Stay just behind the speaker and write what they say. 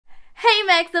Hey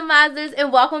Maximizers,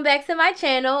 and welcome back to my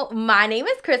channel. My name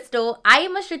is Crystal. I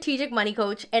am a strategic money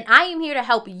coach, and I am here to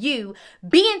help you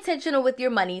be intentional with your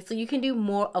money so you can do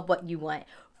more of what you want.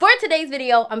 For today's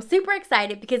video, I'm super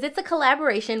excited because it's a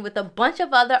collaboration with a bunch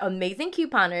of other amazing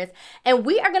couponers, and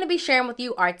we are going to be sharing with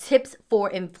you our tips for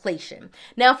inflation.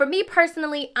 Now, for me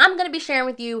personally, I'm going to be sharing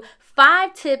with you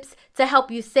 5 tips to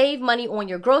help you save money on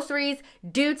your groceries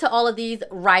due to all of these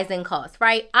rising costs,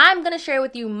 right? I'm going to share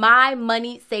with you my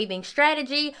money saving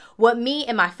strategy, what me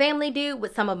and my family do,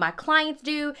 what some of my clients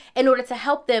do in order to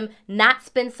help them not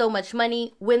spend so much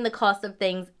money when the cost of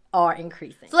things are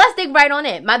increasing. So let's dig right on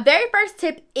in. My very first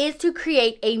tip is to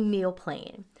create a meal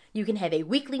plan. You can have a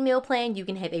weekly meal plan, you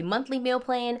can have a monthly meal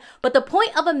plan, but the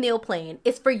point of a meal plan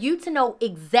is for you to know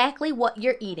exactly what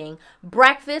you're eating: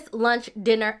 breakfast, lunch,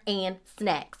 dinner, and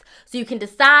snacks. So you can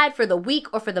decide for the week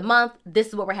or for the month, this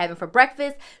is what we're having for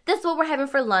breakfast, this is what we're having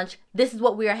for lunch, this is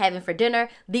what we are having for dinner,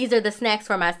 these are the snacks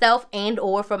for myself and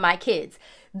or for my kids.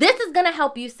 This is going to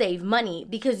help you save money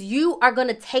because you are going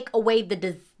to take away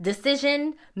the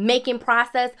decision-making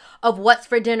process of what's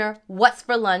for dinner, what's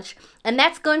for lunch, and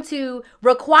that's going to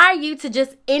require you to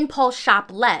just impulse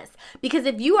shop less. Because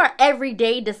if you are every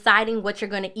day deciding what you're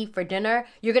going to eat for dinner,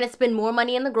 you're going to spend more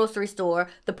money in the grocery store,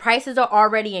 the prices are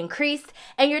already increased,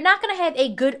 and you're not going to have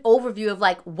a good overview of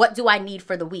like, what do I need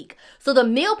for the week? So the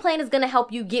meal plan is going to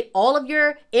help you get all of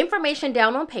your information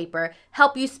down on paper,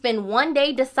 help you spend one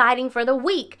day deciding for the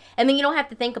week, and then you don't have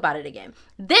to think about it again.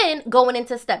 Then going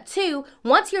into step 2,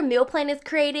 once your meal plan is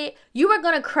created, you are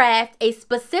going to craft a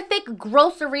specific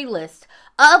grocery list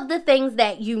of the things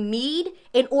that you need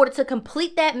in order to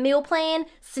complete that meal plan: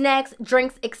 snacks,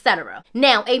 drinks, etc.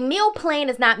 Now, a meal plan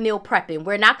is not meal prepping.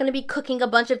 We're not going to be cooking a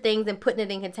bunch of things and putting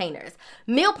it in containers.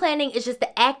 Meal planning is just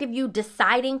the act of you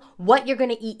deciding what you're going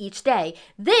to eat each day.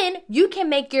 Then you can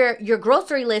make your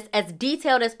grocery list as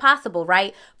detailed as possible,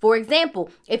 right? For example,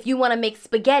 if you want to make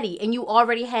spaghetti and you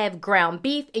already have ground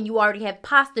beef and you already have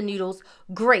pasta noodles,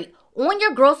 great. On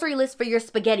your grocery list for your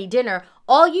spaghetti dinner,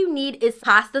 all you need is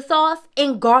pasta sauce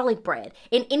and garlic bread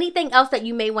and anything else that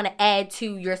you may want to add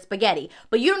to your spaghetti.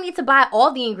 But you don't need to buy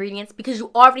all the ingredients because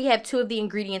you already have 2 of the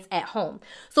ingredients at home.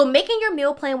 So making your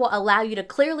meal plan will allow you to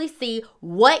clearly see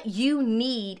what you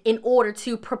need in order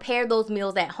to prepare those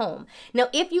meals at home. Now,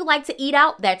 if you like to eat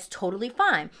out, that's totally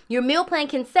fine. Your meal plan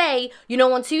can say, you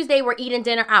know, on Tuesday we're eating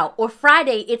dinner out, or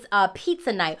Friday it's a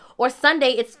pizza night, or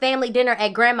Sunday it's family dinner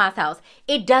at grandma's house.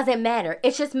 It doesn't matter.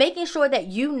 It's just making sure that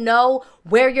you know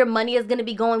where your money is going to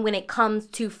be going when it comes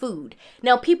to food.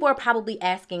 Now, people are probably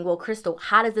asking, well, Crystal,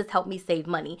 how does this help me save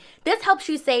money? This helps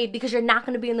you save because you're not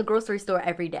going to be in the grocery store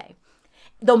every day.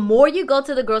 The more you go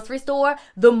to the grocery store,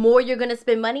 the more you're going to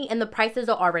spend money, and the prices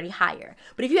are already higher.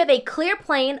 But if you have a clear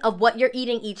plan of what you're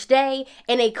eating each day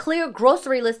and a clear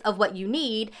grocery list of what you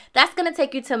need, that's going to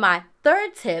take you to my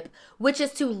 3rd tip, which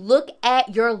is to look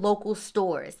at your local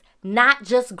stores, not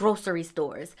just grocery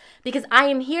stores. Because I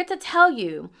am here to tell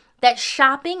you that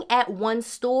shopping at one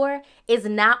store is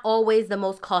not always the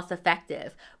most cost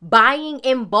effective. Buying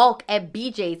in bulk at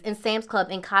BJ's and Sam's Club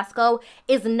and Costco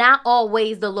is not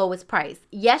always the lowest price.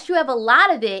 Yes, you have a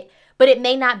lot of it, but it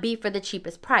may not be for the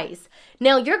cheapest price.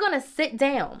 Now, you're going to sit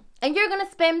down and you're going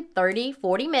to spend 30,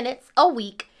 40 minutes a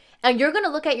week, and you're going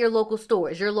to look at your local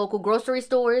stores, your local grocery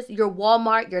stores, your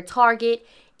Walmart, your Target.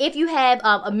 If you have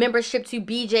a membership to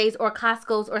BJ's or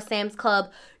Costco's or Sam's Club,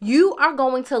 you are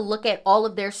going to look at all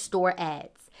of their store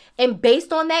ads. And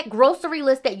based on that grocery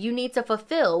list that you need to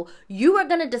fulfill, you are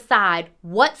going to decide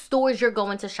what stores you're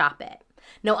going to shop at.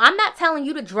 Now, I'm not telling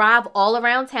you to drive all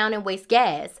around town and waste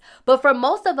gas, but for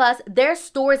most of us, there's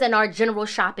stores in our general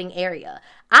shopping area.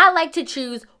 I like to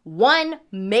choose 1,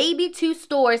 maybe 2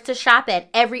 stores to shop at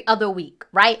every other week,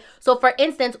 right? So for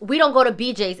instance, we don't go to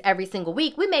BJ's every single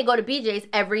week. We may go to BJ's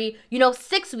every,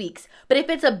 6 weeks. But if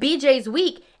it's a BJ's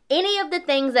week, any of the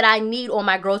things that I need on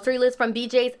my grocery list from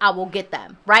BJ's, I will get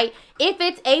them, right? If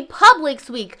it's a Publix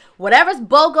week, whatever's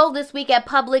BOGO this week at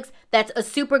Publix, that's a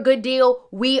super good deal,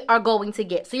 we are going to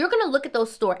get. So you're going to look at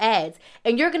those store ads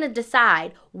and you're going to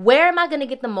decide, where am I going to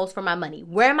get the most for my money?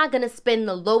 Where am I going to spend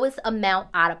the lowest amount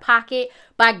out of pocket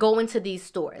by going to these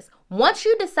stores? Once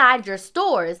you decide your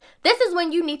stores, this is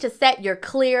when you need to set your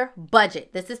clear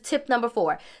budget. This is tip number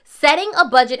 4. Setting a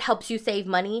budget helps you save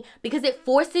money because it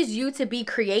forces you to be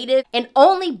creative and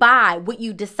only buy what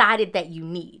you decided that you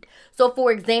need. So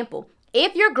for example,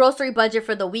 If your grocery budget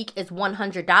for the week is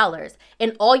 $100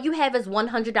 and all you have is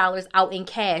 $100 out in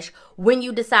cash when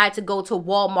you decide to go to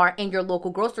Walmart and your local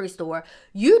grocery store,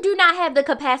 you do not have the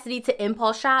capacity to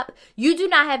impulse shop. You do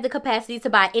not have the capacity to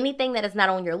buy anything that is not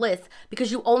on your list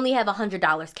because you only have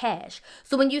 $100 cash.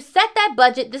 So when you set that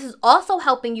budget, this is also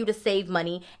helping you to save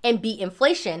money and beat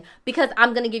inflation, because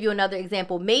I'm going to give you another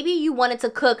example. Maybe you wanted to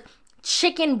cook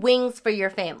chicken wings for your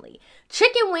family.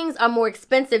 Chicken wings are more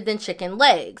expensive than chicken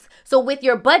legs. So with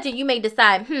your budget, you may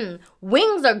decide,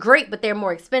 wings are great, but they're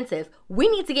more expensive. We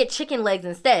need to get chicken legs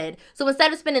instead. So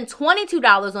instead of spending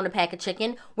 $22 on a pack of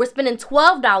chicken, we're spending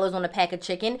 $12 on a pack of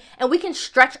chicken, and we can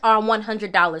stretch our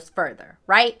 $100 further,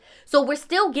 right? So we're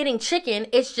still getting chicken,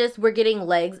 it's just we're getting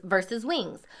legs versus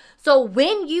wings. So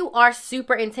when you are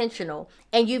super intentional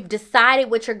and you've decided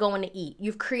what you're going to eat,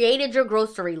 you've created your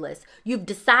grocery list, you've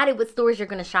decided what stores you're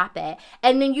going to shop at,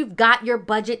 and then you've got your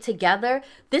budget together,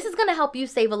 this is going to help you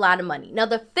save a lot of money. Now,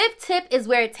 the fifth tip is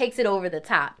where it takes it over the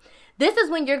top. This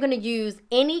is when you're going to use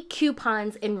any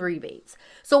coupons and rebates.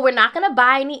 So we're not going to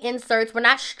buy any inserts. We're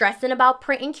not stressing about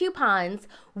printing coupons.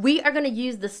 We are going to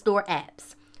use the store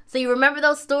apps. So you remember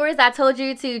those stores I told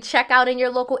you to check out in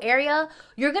your local area?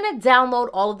 You're going to download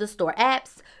all of the store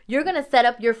apps. You're going to set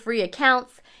up your free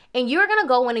accounts, and you're going to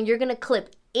go in and you're going to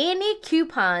clip any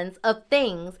coupons of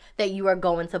things that you are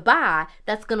going to buy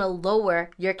that's going to lower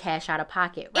your cash out of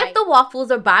pocket, right? If the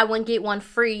waffles are buy one, get one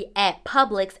free at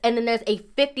Publix, and then there's a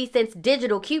 50 cents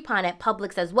digital coupon at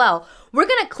Publix as well, we're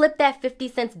going to clip that 50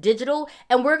 cents digital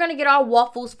and we're going to get our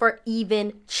waffles for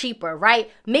even cheaper, right?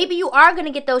 Maybe you are going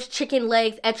to get those chicken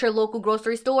legs at your local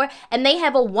grocery store and they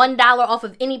have a $1 off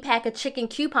of any pack of chicken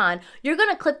coupon. You're going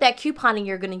to clip that coupon and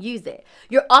you're going to use it.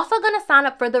 You're also going to sign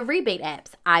up for the rebate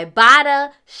apps,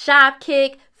 Ibotta,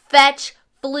 Shopkick, Fetch,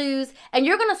 Flues, and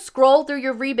you're going to scroll through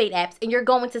your rebate apps and you're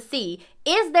going to see,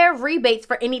 is there rebates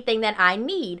for anything that I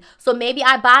need? So maybe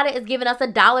Ibotta is giving us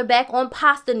 $1 back on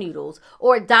pasta noodles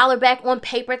or $1 back on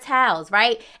paper towels,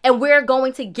 right? And we're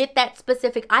going to get that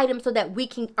specific item so that we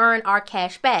can earn our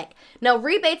cash back. Now,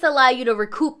 rebates allow you to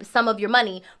recoup some of your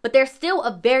money, but they're still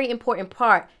a very important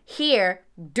part here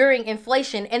during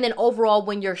inflation and then overall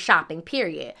when you're shopping,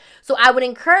 period. So I would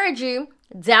encourage you,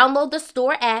 download the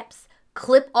store apps,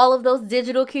 clip all of those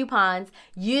digital coupons,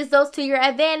 use those to your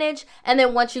advantage, and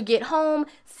then once you get home,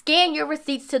 scan your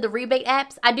receipts to the rebate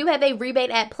apps. I do have a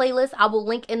rebate app playlist I will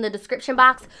link in the description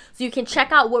box so you can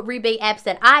check out what rebate apps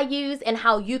that I use and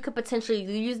how you could potentially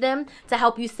use them to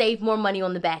help you save more money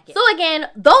on the back end. So again,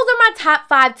 those are my top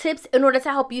 5 tips in order to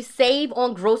help you save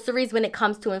on groceries when it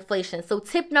comes to inflation. So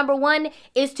tip number 1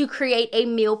 is to create a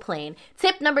meal plan.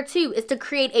 Tip number 2 is to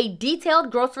create a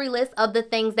detailed grocery list of the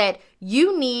things that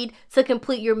you need to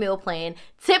complete your meal plan.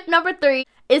 Tip number 3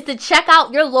 is to check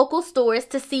out your local stores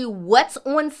to see what's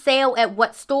on sale at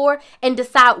what store and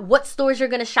decide what stores you're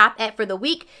going to shop at for the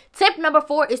week. Tip number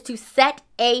 4 is to set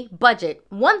a budget.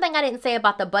 One thing I didn't say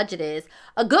about the budget is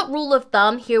a good rule of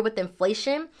thumb here with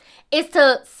inflation is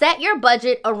to set your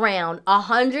budget around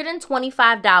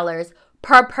 $125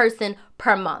 per person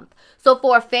per month. So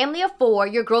for a family of 4,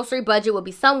 your grocery budget will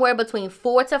be somewhere between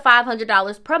 $400 to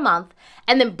 $500 per month,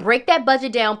 and then break that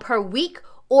budget down per week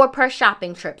or per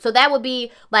shopping trip. So that would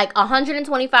be like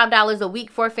 $125 a week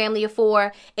for a family of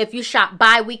 4. If you shop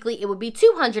bi-weekly, it would be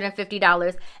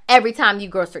 $250 every time you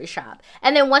grocery shop.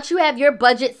 And then once you have your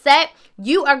budget set,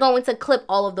 you are going to clip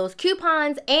all of those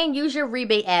coupons and use your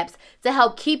rebate apps to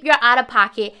help keep your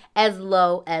out-of-pocket as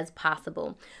low as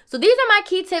possible. So these are my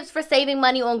key tips for saving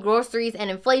money on groceries and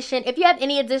inflation. If you have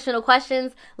any additional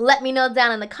questions, let me know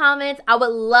down in the comments. I would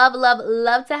love, love,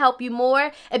 love to help you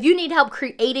more. If you need help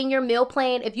creating your meal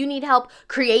plan, if you need help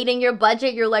creating your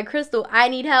budget, you're like, Crystal, I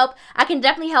need help, I can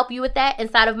definitely help you with that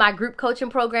inside of my group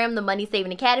coaching program, the Money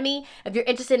Saving Academy. If you're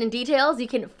interested in details, you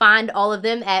can find all of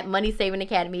them at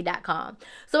moneysavingacademy.com.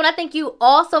 So when I thank you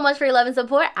all so much for your love and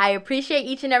support, I appreciate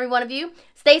each and every one of you.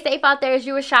 Stay safe out there as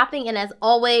you are shopping, and as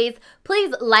always,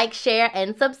 please like, share,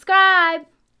 and subscribe.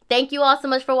 Thank you all so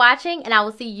much for watching, and I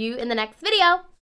will see you in the next video.